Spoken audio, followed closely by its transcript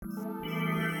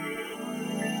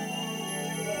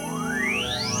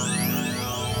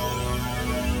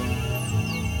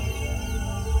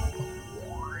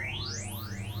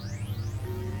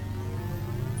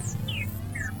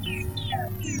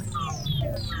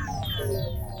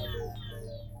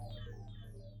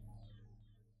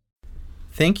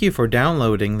Thank you for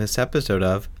downloading this episode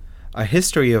of A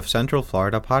History of Central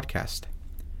Florida podcast.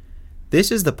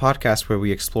 This is the podcast where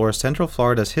we explore Central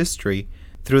Florida's history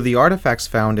through the artifacts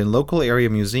found in local area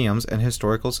museums and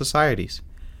historical societies.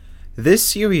 This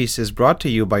series is brought to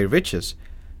you by Riches,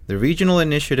 the regional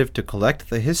initiative to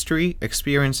collect the history,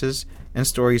 experiences, and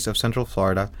stories of Central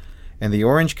Florida, and the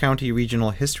Orange County Regional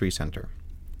History Center.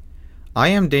 I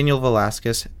am Daniel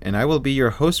Velasquez, and I will be your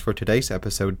host for today's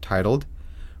episode titled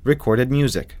Recorded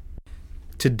Music.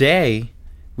 Today,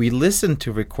 we listen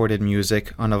to recorded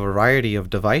music on a variety of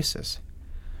devices: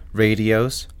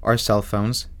 radios, our cell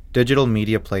phones, digital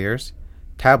media players,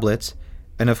 tablets,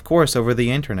 and of course over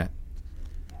the internet.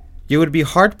 You would be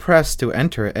hard-pressed to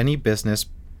enter any business,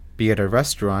 be it a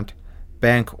restaurant,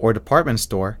 bank, or department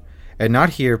store, and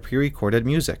not hear pre-recorded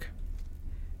music.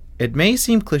 It may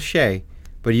seem cliché,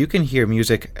 but you can hear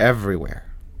music everywhere.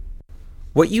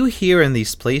 What you hear in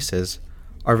these places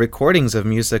are recordings of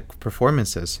music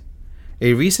performances,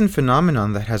 a recent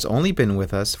phenomenon that has only been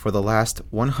with us for the last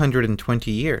 120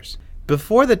 years.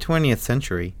 Before the 20th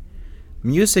century,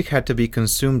 music had to be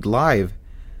consumed live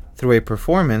through a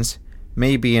performance,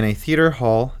 maybe in a theater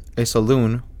hall, a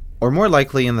saloon, or more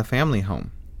likely in the family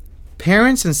home.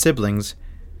 Parents and siblings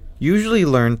usually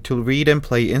learned to read and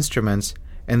play instruments,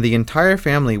 and the entire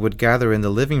family would gather in the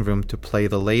living room to play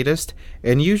the latest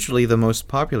and usually the most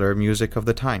popular music of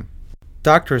the time.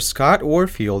 Dr. Scott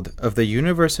Warfield of the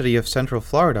University of Central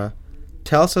Florida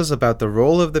tells us about the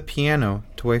role of the piano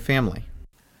to a family.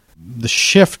 The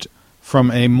shift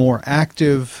from a more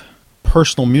active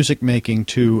personal music making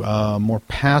to more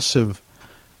passive,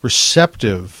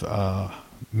 receptive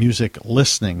music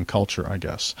listening culture, I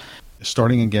guess,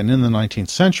 starting again in the 19th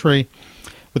century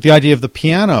with the idea of the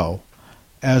piano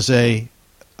as a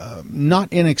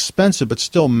not inexpensive but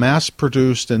still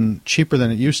mass-produced and cheaper than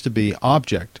it used to be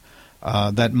object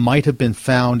that might have been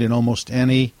found in almost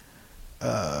any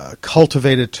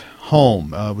cultivated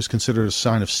home. It was considered a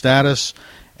sign of status,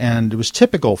 and it was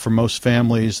typical for most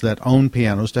families that owned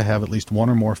pianos to have at least one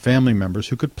or more family members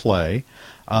who could play,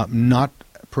 not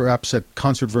perhaps at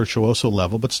concert virtuoso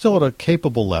level, but still at a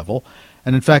capable level.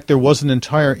 And in fact, there was an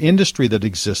entire industry that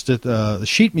existed, the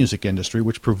sheet music industry,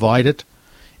 which provided,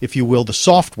 if you will, the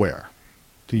software,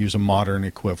 to use a modern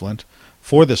equivalent,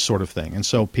 for this sort of thing. And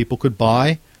so people could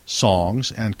buy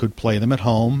songs and could play them at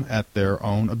home at their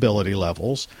own ability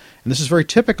levels. And this is very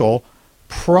typical,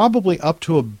 probably up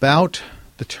to about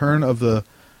the turn of the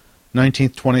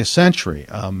 19th, 20th century.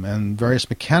 And various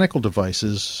mechanical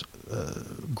devices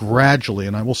gradually,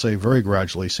 and I will say very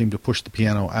gradually, seem to push the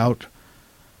piano out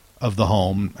of the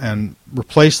home and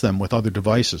replace them with other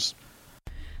devices.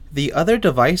 The other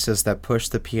devices that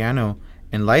pushed the piano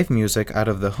and live music out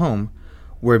of the home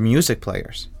were music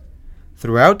players.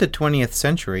 Throughout the 20th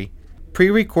century,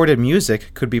 pre-recorded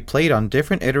music could be played on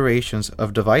different iterations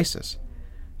of devices.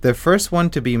 The first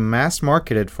one to be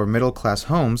mass-marketed for middle-class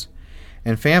homes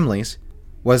and families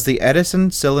was the Edison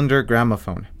Cylinder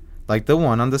Gramophone, like the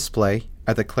one on display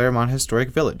at the Clermont Historic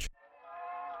Village.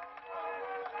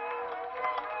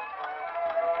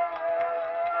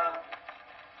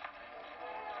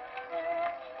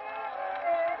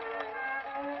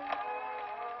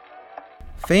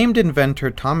 Famed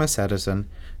inventor Thomas Edison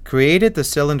created the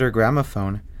cylinder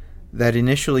gramophone that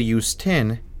initially used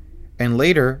tin and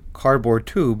later cardboard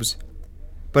tubes,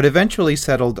 but eventually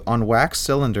settled on wax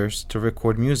cylinders to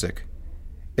record music.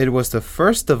 It was the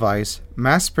first device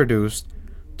mass-produced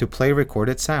to play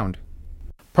recorded sound.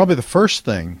 Probably the first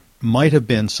thing might have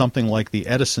been something like the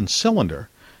Edison Cylinder,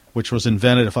 which was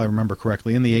invented, if I remember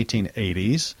correctly, in the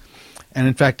 1880s. And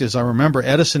in fact, as I remember,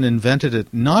 Edison invented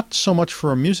it not so much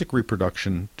for a music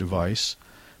reproduction device,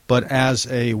 but as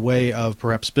a way of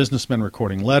perhaps businessmen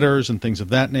recording letters and things of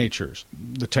that nature.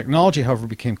 The technology, however,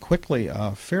 became quickly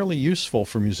fairly useful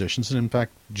for musicians. And in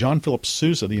fact, John Philip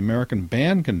Sousa, the American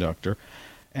band conductor,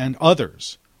 and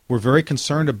others were very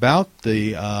concerned about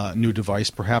the new device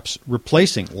perhaps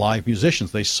replacing live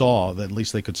musicians. They saw, that at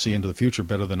least they could see into the future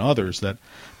better than others, that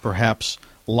perhaps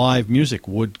live music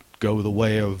would go the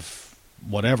way of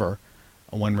whatever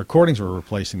when recordings were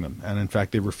replacing them. And in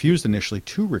fact, they refused initially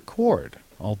to record,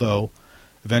 although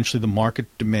eventually the market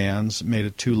demands made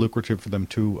it too lucrative for them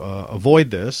to avoid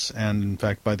this. And in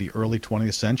fact, by the early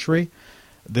 20th century,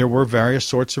 there were various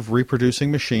sorts of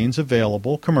reproducing machines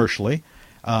available commercially.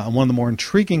 And one of the more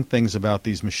intriguing things about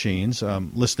these machines,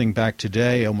 listening back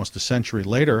today, almost a century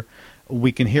later,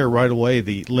 we can hear right away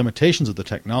the limitations of the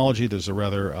technology. There's a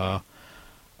rather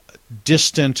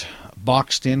distant,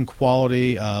 boxed-in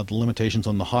quality, the limitations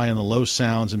on the high and the low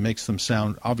sounds, and makes them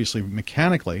sound obviously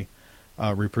mechanically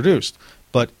reproduced.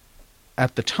 But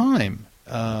at the time,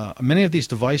 many of these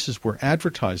devices were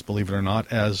advertised, believe it or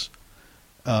not, as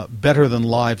better than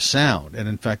live sound. And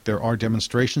in fact, there are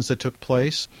demonstrations that took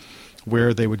place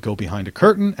where they would go behind a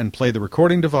curtain and play the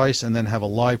recording device and then have a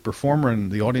live performer,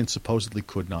 and the audience supposedly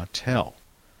could not tell.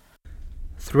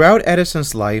 Throughout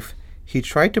Edison's life, he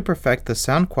tried to perfect the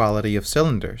sound quality of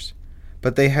cylinders,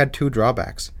 but they had two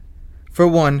drawbacks. For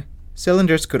one,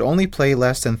 cylinders could only play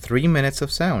less than 3 minutes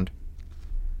of sound.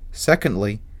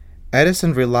 Secondly,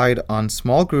 Edison relied on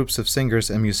small groups of singers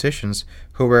and musicians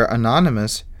who were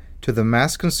anonymous to the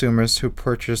mass consumers who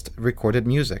purchased recorded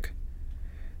music.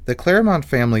 The Clermont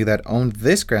family that owned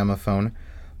this gramophone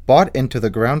bought into the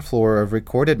ground floor of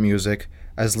recorded music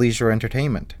as leisure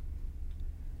entertainment.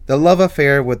 The love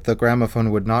affair with the gramophone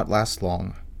would not last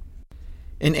long.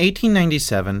 In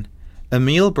 1897,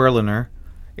 Emil Berliner,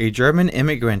 a German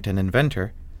immigrant and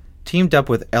inventor, teamed up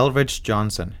with Elridge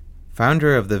Johnson,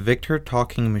 founder of the Victor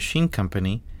Talking Machine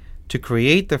Company, to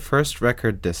create the first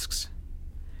record discs.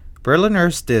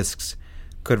 Berliner's discs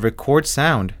could record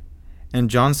sound, and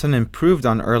Johnson improved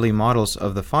on early models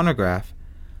of the phonograph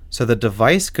so the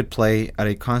device could play at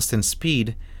a constant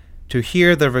speed to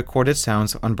hear the recorded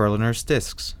sounds on Berliner's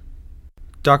discs.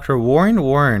 Dr.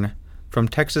 Waren from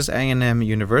Texas A&M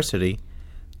University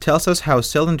tells us how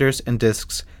cylinders and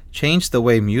discs changed the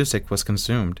way music was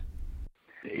consumed.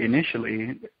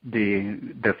 Initially,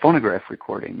 the phonograph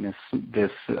recording,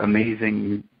 this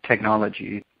amazing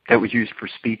technology that was used for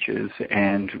speeches,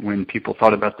 and when people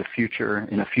thought about the future,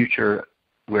 in a future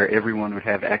where everyone would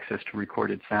have access to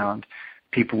recorded sound,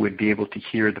 people would be able to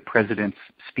hear the president's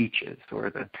speeches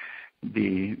or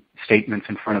the statements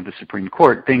in front of the Supreme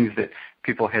Court, things that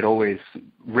people had always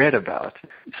read about.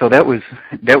 So that was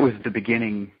the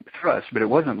beginning thrust, but it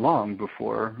wasn't long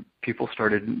before people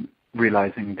started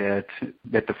realizing that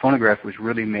the phonograph was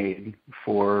really made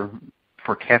for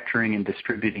capturing and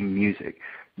distributing music.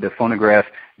 The phonograph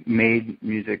made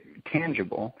music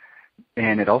tangible,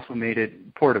 and it also made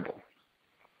it portable.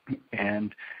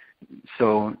 And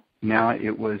so now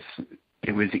it was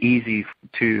easy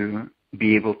to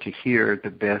be able to hear the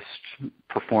best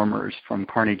performers from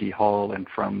Carnegie Hall and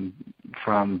from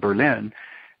Berlin,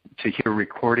 to hear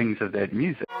recordings of that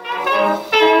music.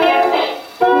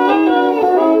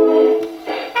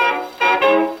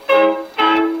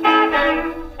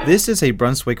 This is a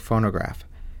Brunswick phonograph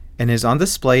and is on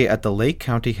display at the Lake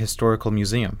County Historical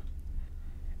Museum.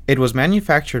 It was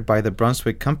manufactured by the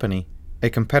Brunswick Company, a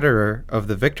competitor of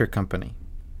the Victor Company.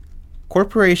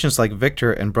 Corporations like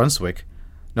Victor and Brunswick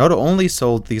not only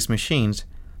sold these machines,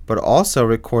 but also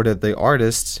recorded the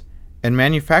artists and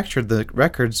manufactured the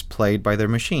records played by their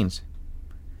machines.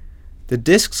 The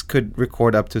discs could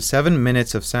record up to 7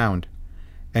 minutes of sound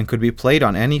and could be played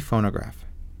on any phonograph.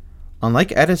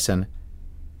 Unlike Edison,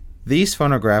 these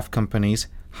phonograph companies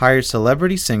hired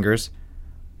celebrity singers,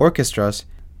 orchestras,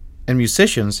 and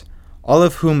musicians, all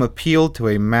of whom appealed to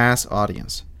a mass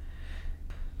audience.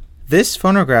 This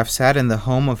phonograph sat in the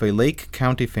home of a Lake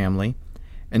County family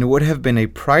and would have been a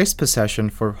prized possession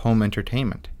for home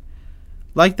entertainment,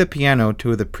 like the piano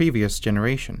to the previous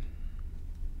generation.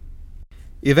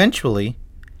 Eventually,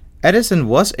 Edison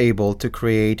was able to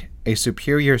create a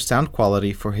superior sound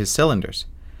quality for his cylinders,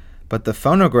 but the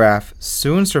phonograph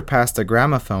soon surpassed the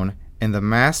gramophone in the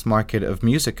mass market of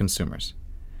music consumers.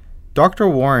 Dr.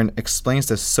 Waren explains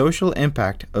the social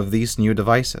impact of these new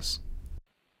devices.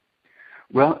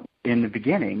 Well, in the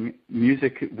beginning,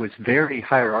 music was very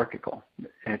hierarchical.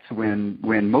 It's when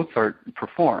Mozart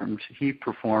performed, he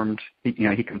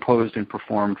composed and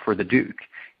performed for the Duke.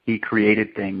 He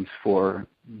created things for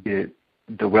the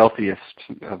wealthiest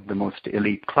of the most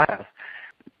elite class.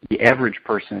 The average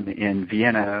person in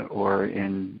Vienna or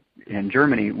in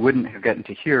Germany wouldn't have gotten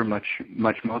to hear much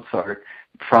Mozart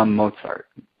from Mozart.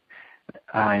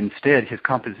 Instead, his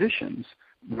compositions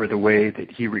were the way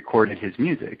that he recorded his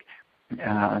music.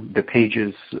 The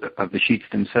pages of the sheets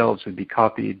themselves would be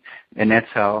copied, and that's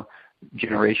how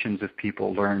generations of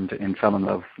people learned and fell in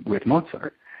love with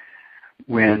Mozart.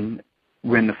 When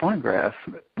the phonograph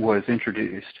was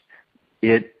introduced,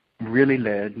 it really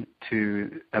led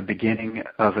to a beginning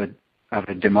of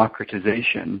a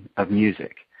democratization of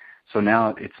music. So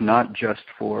now it's not just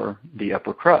for the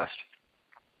upper crust.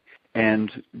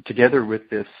 And together with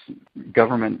this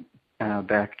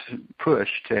government-backed push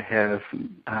to have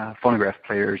phonograph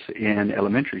players in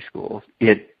elementary schools,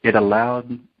 it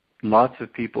allowed lots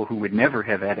of people who would never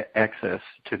have had access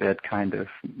to that kind of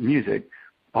music.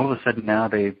 All of a sudden now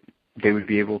they would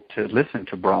be able to listen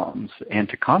to Brahms and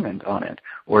to comment on it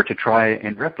or to try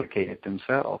and replicate it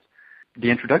themselves.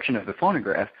 The introduction of the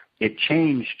phonograph, it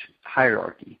changed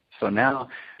hierarchy. So now,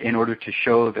 in order to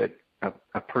show that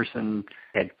a person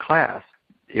had class,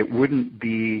 it wouldn't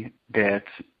be that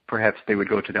perhaps they would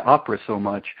go to the opera so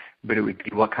much, but it would be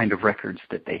what kind of records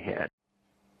that they had.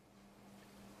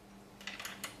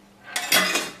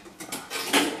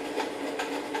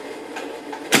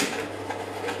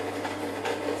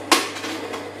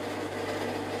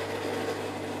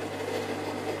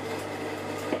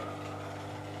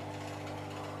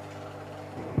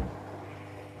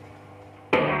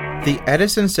 The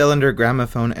Edison Cylinder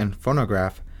Gramophone and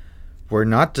Phonograph were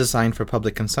not designed for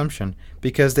public consumption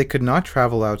because they could not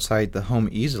travel outside the home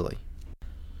easily.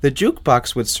 The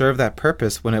jukebox would serve that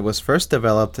purpose when it was first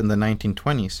developed in the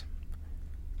 1920s.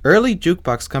 Early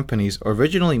jukebox companies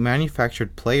originally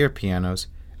manufactured player pianos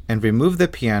and removed the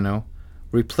piano,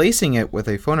 replacing it with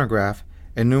a phonograph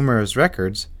and numerous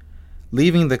records,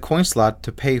 leaving the coin slot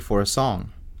to pay for a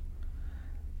song.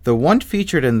 The one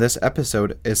featured in this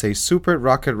episode is a Super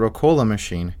Rocket Rock-Ola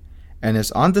machine and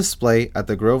is on display at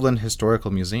the Groveland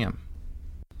Historical Museum.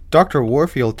 Dr.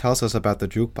 Warfield tells us about the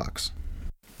jukebox.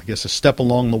 I guess a step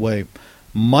along the way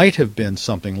might have been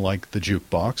something like the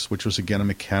jukebox, which was again a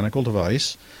mechanical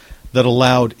device that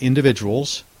allowed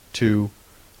individuals to,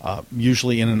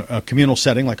 usually in a communal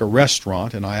setting like a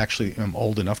restaurant, and I actually am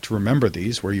old enough to remember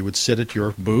these, where you would sit at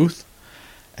your booth,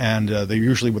 and they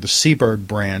usually were the Seabird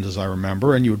brand, as I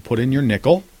remember, and you would put in your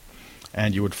nickel,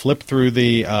 and you would flip through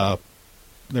the,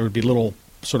 there would be little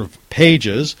sort of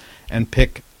pages, and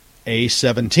pick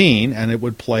A17, and it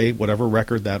would play whatever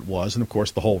record that was, and of course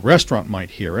the whole restaurant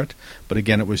might hear it, but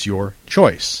again it was your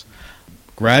choice.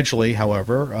 Gradually,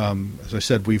 however, as I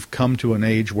said, we've come to an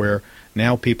age where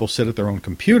now people sit at their own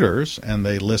computers and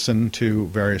they listen to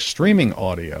various streaming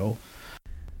audio.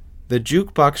 The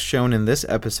jukebox shown in this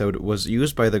episode was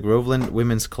used by the Groveland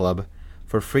Women's Club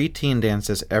for free teen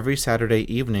dances every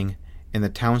Saturday evening in the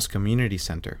town's community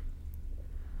center.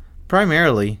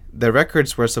 Primarily, the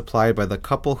records were supplied by the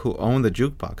couple who owned the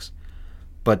jukebox,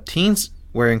 but teens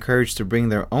were encouraged to bring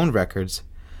their own records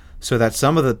so that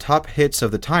some of the top hits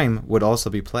of the time would also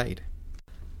be played.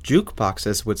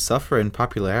 Jukeboxes would suffer in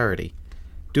popularity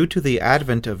due to the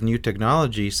advent of new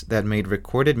technologies that made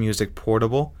recorded music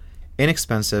portable,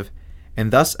 inexpensive,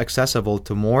 and thus accessible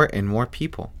to more and more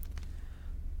people.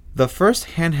 The first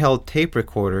handheld tape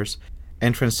recorders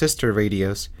and transistor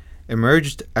radios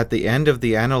emerged at the end of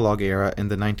the analog era in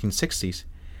the 1960s,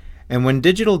 and when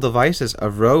digital devices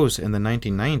arose in the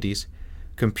 1990s,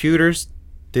 computers,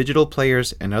 digital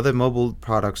players, and other mobile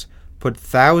products put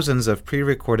thousands of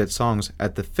pre-recorded songs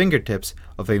at the fingertips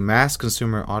of a mass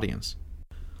consumer audience.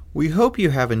 We hope you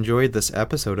have enjoyed this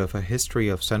episode of A History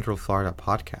of Central Florida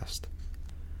podcast.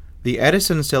 The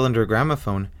Edison Cylinder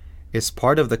Gramophone is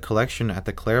part of the collection at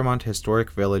the Clermont Historic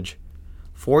Village,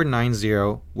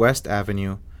 490 West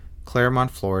Avenue, Clermont,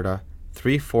 Florida,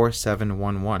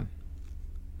 34711.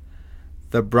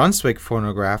 The Brunswick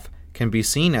Phonograph can be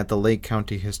seen at the Lake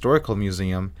County Historical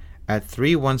Museum at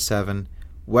 317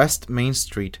 West Main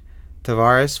Street,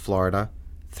 Tavares, Florida,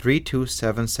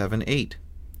 32778.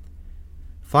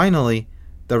 Finally,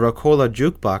 the Rock-Ola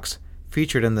jukebox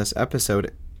featured in this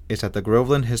episode is at the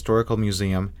Groveland Historical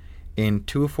Museum in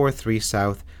 243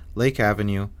 South Lake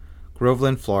Avenue,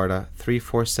 Groveland, Florida,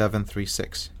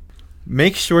 34736.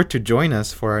 Make sure to join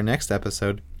us for our next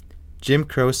episode, Jim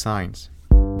Crow Signs.